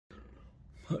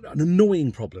an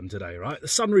annoying problem today, right? The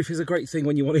sunroof is a great thing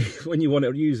when you want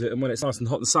to use it and when it's nice and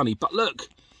hot and sunny, but look,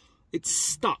 it's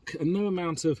stuck, and no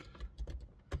amount of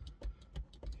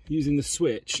using the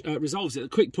switch resolves it. The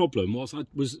quick problem was I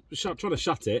was trying to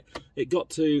shut it, it got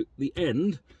to the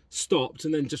end, stopped,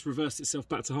 and then just reversed itself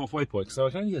back to halfway point. So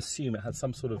I can only assume it had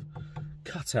some sort of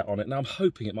cutout on it. Now I'm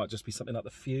hoping it might just be something like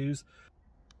the fuse.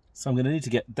 So I'm going to need to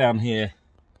get down here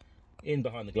in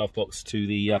behind the glove box to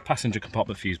the passenger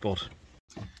compartment fuse board.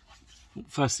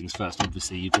 First things first,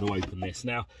 obviously you've got to open this.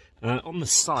 Now on the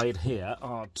side here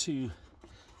are two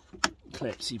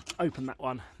clips. You open that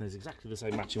one, there's exactly the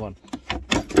same matching one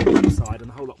on the side, and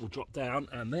the whole lot will drop down,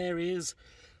 and there is,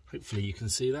 hopefully you can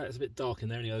see that, it's a bit dark in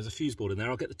there anyway, there's a fuse board in there.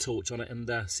 I'll get the torch on it and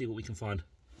see what we can find.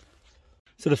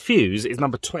 So the fuse is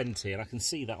number 20, and I can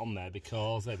see that on there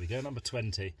because, there we go, number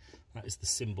 20. That is the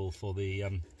symbol for the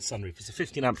sunroof. It's a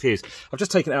 15 amp fuse. I've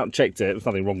just taken it out and checked it. There's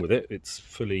nothing wrong with it. It's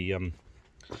fully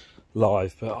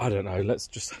live, but I don't know. Let's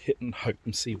just hit and hope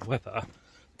and see whether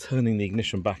turning the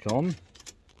ignition back on.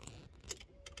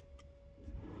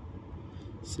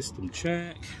 System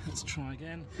check. Let's try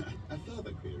again. A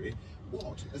further query.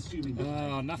 What? Assuming that...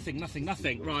 Oh, nothing.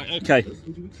 Right, okay.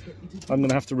 I'm going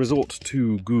to have to resort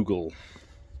to Google.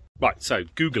 Right, so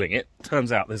Googling it,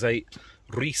 turns out there's a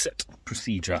reset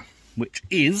procedure, which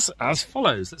is as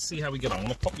follows. Let's see how we get on. I'm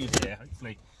going to pop you here.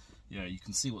 Hopefully, yeah, you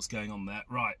can see what's going on there.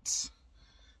 Right,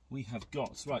 we have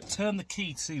got, right, turn the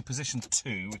key to position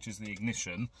 2, which is the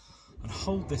ignition, and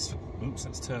hold this, oops,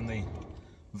 let's turn the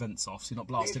vents off so you're not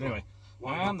blasted anyway.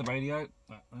 And the radio,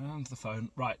 and the phone.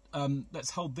 Right, let's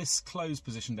hold this closed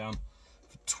position down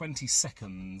for 20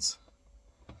 seconds.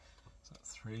 So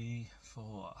 3,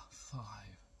 4, 5,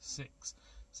 6,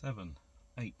 7,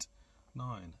 8,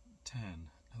 9, 10,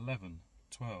 11,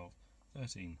 12,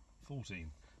 13,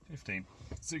 14, 15,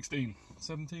 16,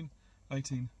 17,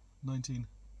 18, 19,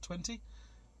 20,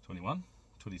 21,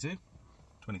 22,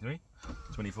 23,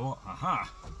 24,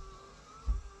 aha!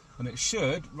 And it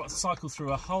should cycle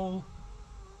through a whole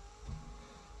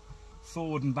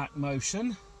forward and back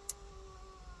motion,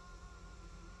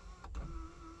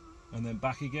 and then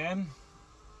back again,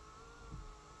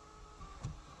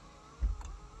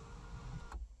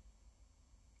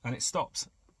 and it stops,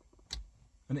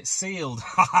 and it's sealed.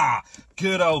 Haha!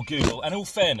 Good old Google. And in all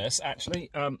fairness, actually,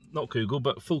 not Google,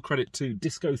 but full credit to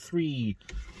Disco3,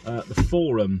 the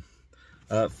forum,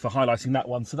 for highlighting that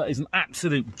one. So that is an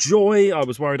absolute joy. I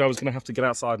was worried I was going to have to get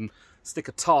outside and stick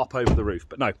a tarp over the roof,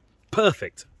 but no.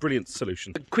 Perfect, brilliant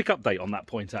solution. A quick update on that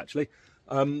point, actually.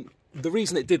 The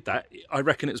reason it did that, I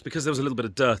reckon it was because there was a little bit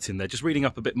of dirt in there. Just reading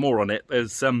up a bit more on it,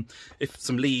 there's if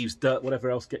some leaves, dirt,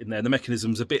 whatever else get in there, the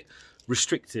mechanism's a bit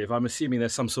restrictive. I'm assuming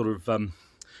there's some sort of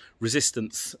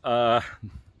resistance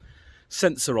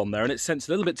sensor on there, and it sensed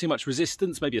a little bit too much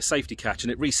resistance, maybe a safety catch,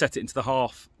 and it reset it into the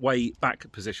halfway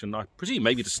back position. I presume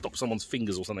maybe to stop someone's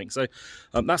fingers or something. So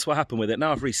that's what happened with it.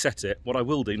 Now I've reset it. What I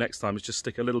will do next time is just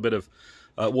stick a little bit of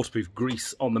waterproof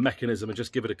grease on the mechanism and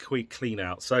just give it a quick clean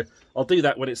out. So I'll do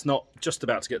that when it's not just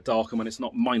about to get dark and when it's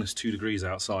not -2 degrees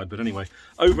outside. But anyway,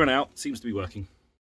 over and out, seems to be working.